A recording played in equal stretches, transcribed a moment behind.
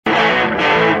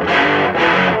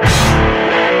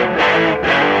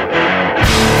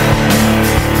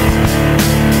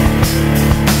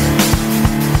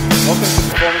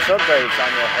Performance Upgrades.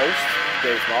 I'm your host,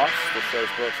 Dave Moss. The show is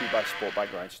brought to you by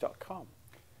sportbikerange.com.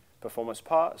 Performance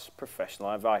parts,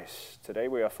 professional advice. Today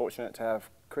we are fortunate to have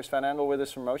Chris Van Andel with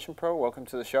us from Motion Pro. Welcome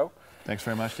to the show. Thanks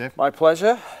very much, Dave. My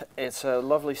pleasure. It's a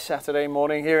lovely Saturday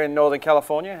morning here in Northern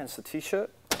California, hence the t-shirt.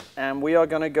 And we are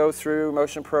going to go through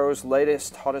Motion Pro's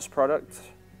latest, hottest product,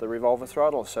 the Revolver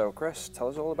Throttle. So Chris, tell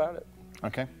us all about it.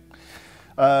 Okay.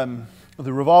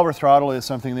 The Revolver Throttle is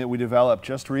something that we developed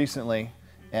just recently,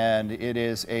 and it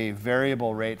is a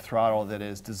variable rate throttle that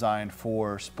is designed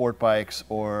for sport bikes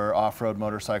or off-road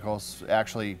motorcycles,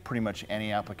 actually pretty much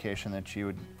any application that you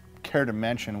would care to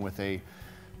mention with a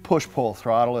push-pull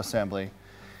throttle assembly.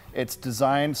 It's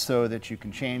designed so that you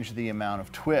can change the amount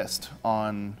of twist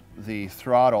on the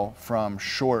throttle from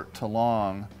short to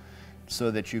long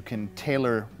so that you can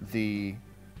tailor the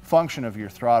function of your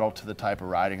throttle to the type of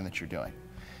riding that you're doing.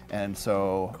 And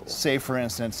so, say for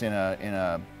instance, in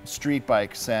a street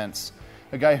bike sense,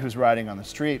 a guy who's riding on the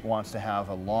street wants to have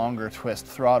a longer twist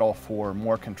throttle for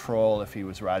more control if he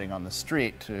was riding on the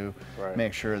street to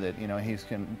make sure that he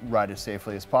can ride as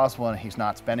safely as possible and he's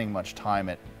not spending much time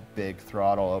at big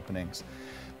throttle openings.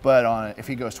 But if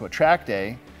he goes to a track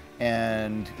day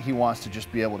and he wants to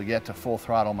just be able to get to full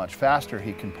throttle much faster,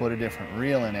 he can put a different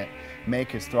reel in it,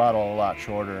 make his throttle a lot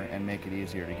shorter, and make it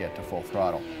easier to get to full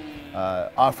throttle.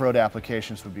 Off-road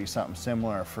applications would be something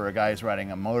similar for a guy who's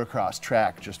riding a motocross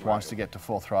track, just wants to get to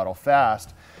full throttle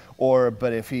fast.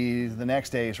 But if the next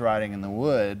day he's riding in the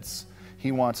woods,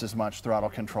 he wants as much throttle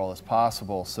control as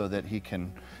possible so that he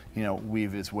can,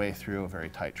 weave his way through a very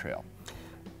tight trail.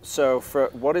 So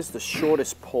what is the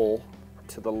shortest pull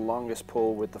to the longest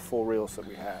pull with the four reels that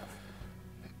we have?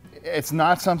 It's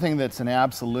not something that's an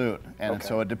absolute, and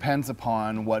so it depends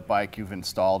upon what bike you've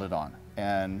installed it on.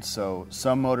 And so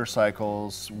some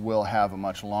motorcycles will have a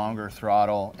much longer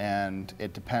throttle, and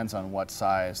it depends on what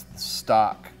size the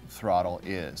stock throttle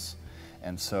is.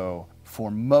 And so for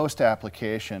most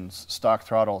applications, stock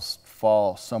throttles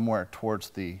fall somewhere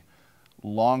towards the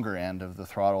longer end of the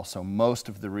throttle, so most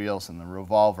of the reels in the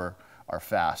Revolver are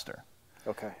faster.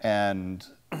 Okay. And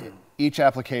each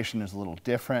application is a little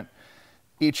different.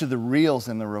 Each of the reels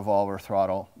in the Revolver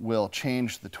throttle will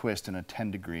change the twist in a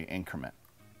 10-degree increment.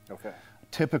 Okay.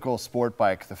 Typical sport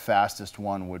bike, the fastest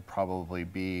one would probably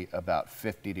be about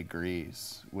 50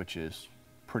 degrees, which is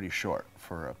pretty short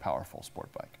for a powerful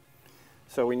sport bike.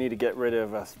 So we need to get rid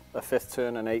of a fifth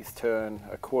turn, an eighth turn,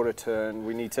 a quarter turn.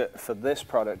 We need to, for this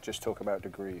product, just talk about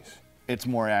degrees. It's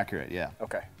more accurate, yeah.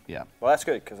 Okay. Yeah. Well, that's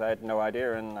good, because I had no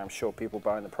idea, and I'm sure people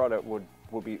buying the product would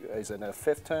be, is it a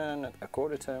fifth turn, a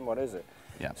quarter turn, what is it?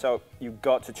 Yeah. So you've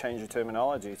got to change your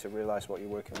terminology to realize what you're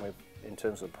working with in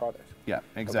terms of the product. Yeah,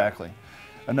 exactly. Okay.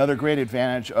 Another great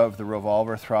advantage of the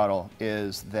Revolver throttle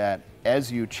is that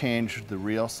as you change the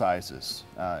reel sizes,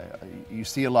 you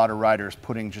see a lot of riders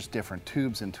putting just different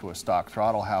tubes into a stock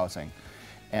throttle housing.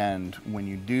 And when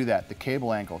you do that, the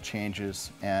cable angle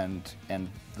changes, and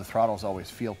the throttles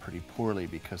always feel pretty poorly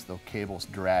because the cables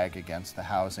drag against the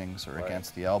housings or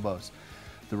against the elbows.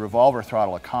 The Revolver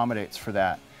throttle accommodates for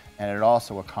that. And it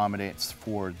also accommodates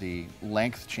for the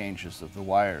length changes of the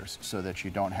wires so that you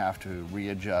don't have to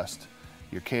readjust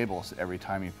your cables every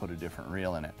time you put a different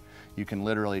reel in it. You can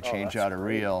literally change out a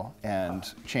reel and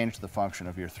change the function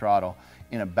of your throttle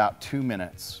in about 2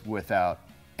 minutes without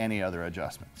any other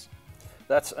adjustments.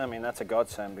 That's a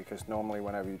godsend, because normally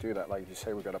whenever you do that, like you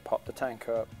say, we've got to pop the tank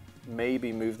up,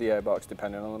 maybe move the airbox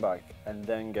depending on the bike, and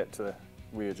then get to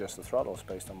readjust the throttles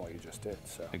based on what you just did.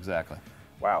 So. Exactly.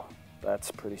 Wow.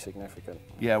 That's pretty significant.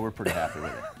 Yeah, we're pretty happy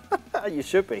with it. You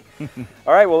should be.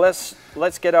 All right, well,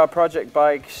 let's get our project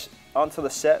bikes onto the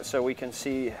set so we can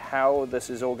see how this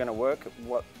is all going to work,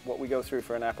 what we go through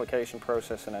for an application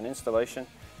process and an installation,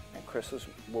 and Chris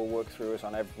will work through us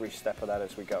on every step of that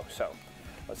as we go. So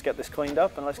let's get this cleaned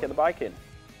up and let's get the bike in.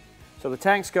 So the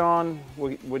tank's gone.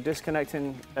 We're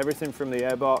disconnecting everything from the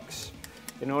airbox.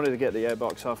 In order to get the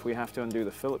airbox off, we have to undo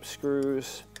the Phillips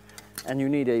screws. And you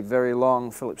need a very long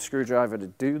Phillips screwdriver to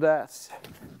do that.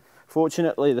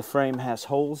 Fortunately, the frame has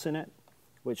holes in it,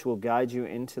 which will guide you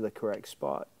into the correct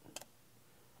spot.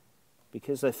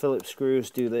 Because the Phillips screws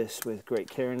do this with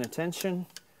great care and attention,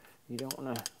 you don't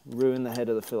want to ruin the head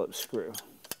of the Phillips screw.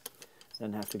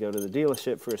 Then have to go to the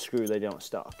dealership for a screw they don't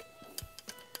stock.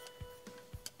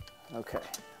 Okay,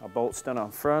 our bolt's done on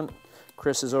front.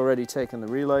 Chris has already taken the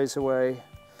relays away.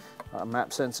 Our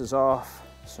map sensor's off.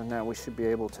 So now we should be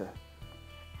able to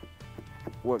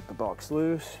work the box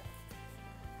loose.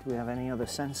 Do we have any other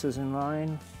sensors in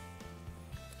line?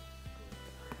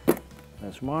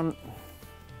 There's one,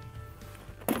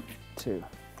 two.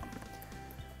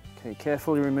 Okay,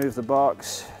 carefully remove the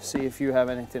box. See if you have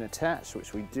anything attached,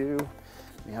 which we do.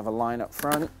 We have a line up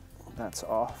front, that's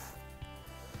off.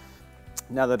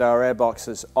 Now that our air box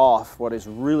is off, what is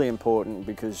really important,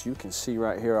 because you can see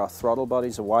right here our throttle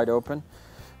bodies are wide open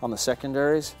on the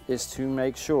secondaries, is to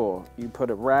make sure you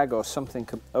put a rag or something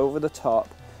over the top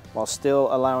while still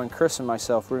allowing Chris and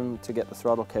myself room to get the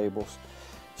throttle cables.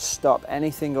 Stop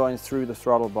anything going through the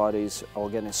throttle bodies or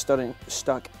getting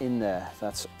stuck in there.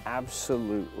 That's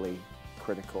absolutely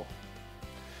critical.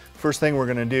 First thing we're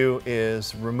going to do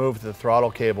is remove the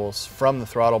throttle cables from the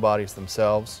throttle bodies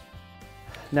themselves.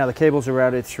 Now the cables are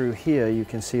routed through here. You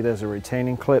can see there's a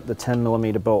retaining clip. The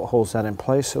 10mm bolt holds that in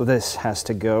place, so this has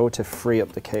to go to free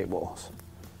up the cables.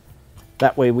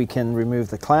 That way we can remove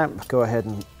the clamp, go ahead,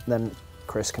 and then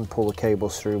Chris can pull the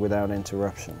cables through without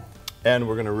interruption. And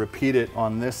we're going to repeat it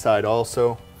on this side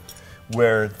also,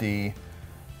 where the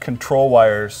control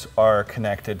wires are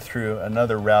connected through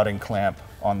another routing clamp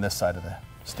on this side of the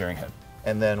steering head.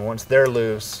 And then once they're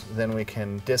loose, then we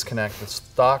can disconnect the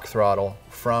stock throttle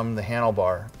from the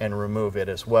handlebar and remove it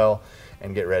as well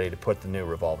and get ready to put the new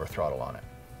Revolver throttle on it.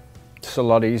 It's a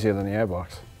lot easier than the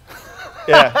airbox.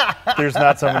 Yeah, there's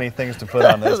not so many things to put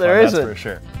on this one, that's for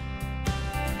sure.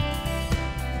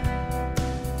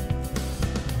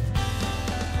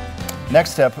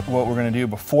 Next step, what we're going to do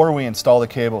before we install the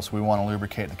cables, we want to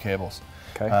lubricate the cables.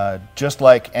 Okay. Just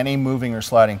like any moving or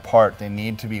sliding part, they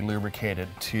need to be lubricated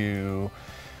to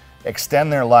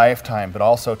extend their lifetime, but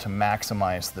also to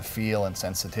maximize the feel and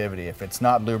sensitivity. If it's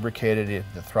not lubricated,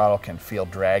 the throttle can feel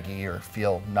draggy or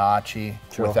feel notchy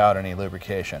without any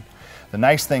lubrication. The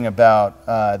nice thing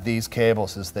about these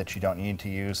cables is that you don't need to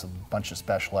use a bunch of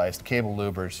specialized cable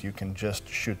lubers. You can just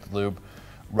shoot the lube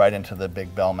right into the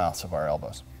big bell mouths of our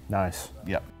elbows. Nice.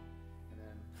 Yep.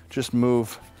 Just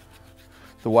move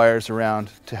the wires around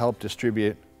to help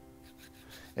distribute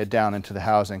it down into the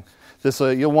housing. This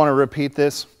you'll want to repeat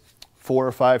this 4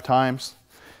 or 5 times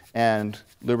and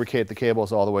lubricate the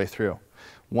cables all the way through.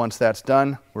 Once that's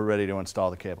done, we're ready to install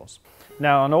the cables.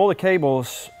 Now on all the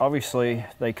cables, obviously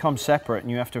they come separate and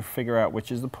you have to figure out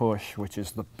which is the push, which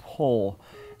is the pull.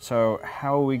 So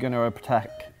how are we going to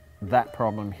attack that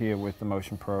problem here with the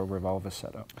Motion Pro Revolver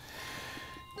setup?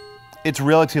 It's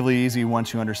relatively easy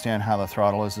once you understand how the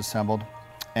throttle is assembled.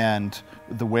 And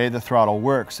the way the throttle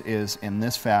works is in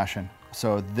this fashion.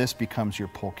 So this becomes your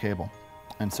pull cable.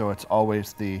 And so it's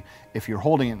always if you're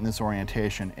holding it in this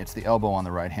orientation, it's the elbow on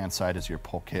the right-hand side is your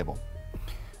pull cable. And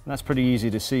that's pretty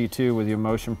easy to see too with your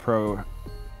Motion Pro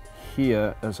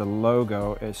here as a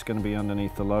logo. It's going to be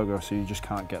underneath the logo, so you just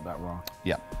can't get that wrong.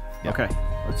 Yeah. Okay,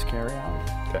 let's carry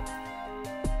on. Okay.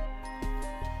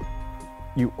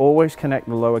 You always connect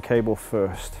the lower cable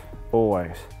first,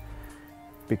 always,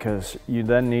 because you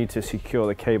then need to secure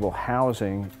the cable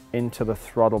housing into the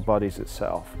throttle bodies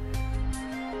itself.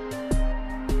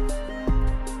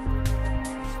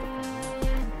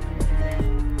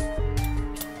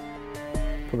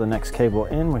 Put the next cable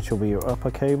in, which will be your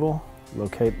upper cable.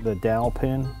 Locate the dowel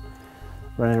pin,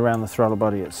 run it around the throttle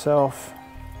body itself,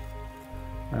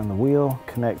 around the wheel,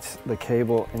 connect the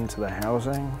cable into the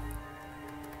housing.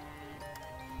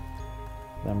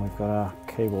 Then we've got our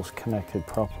cables connected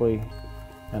properly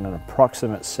and an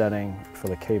approximate setting for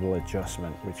the cable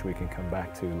adjustment, which we can come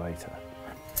back to later.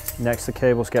 Next, the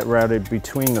cables get routed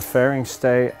between the fairing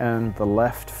stay and the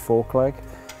left fork leg,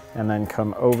 and then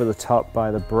come over the top by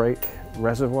the brake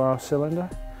reservoir cylinder.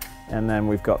 And then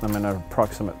we've got them in an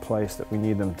approximate place that we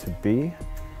need them to be.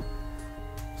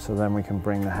 So then we can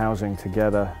bring the housing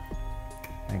together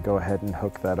and go ahead and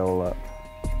hook that all up.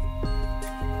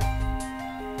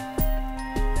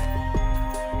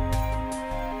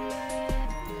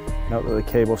 Note that the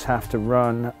cables have to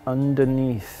run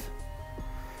underneath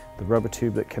the rubber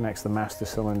tube that connects the master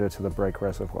cylinder to the brake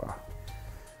reservoir.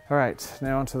 All right,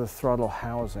 now onto the throttle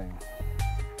housing.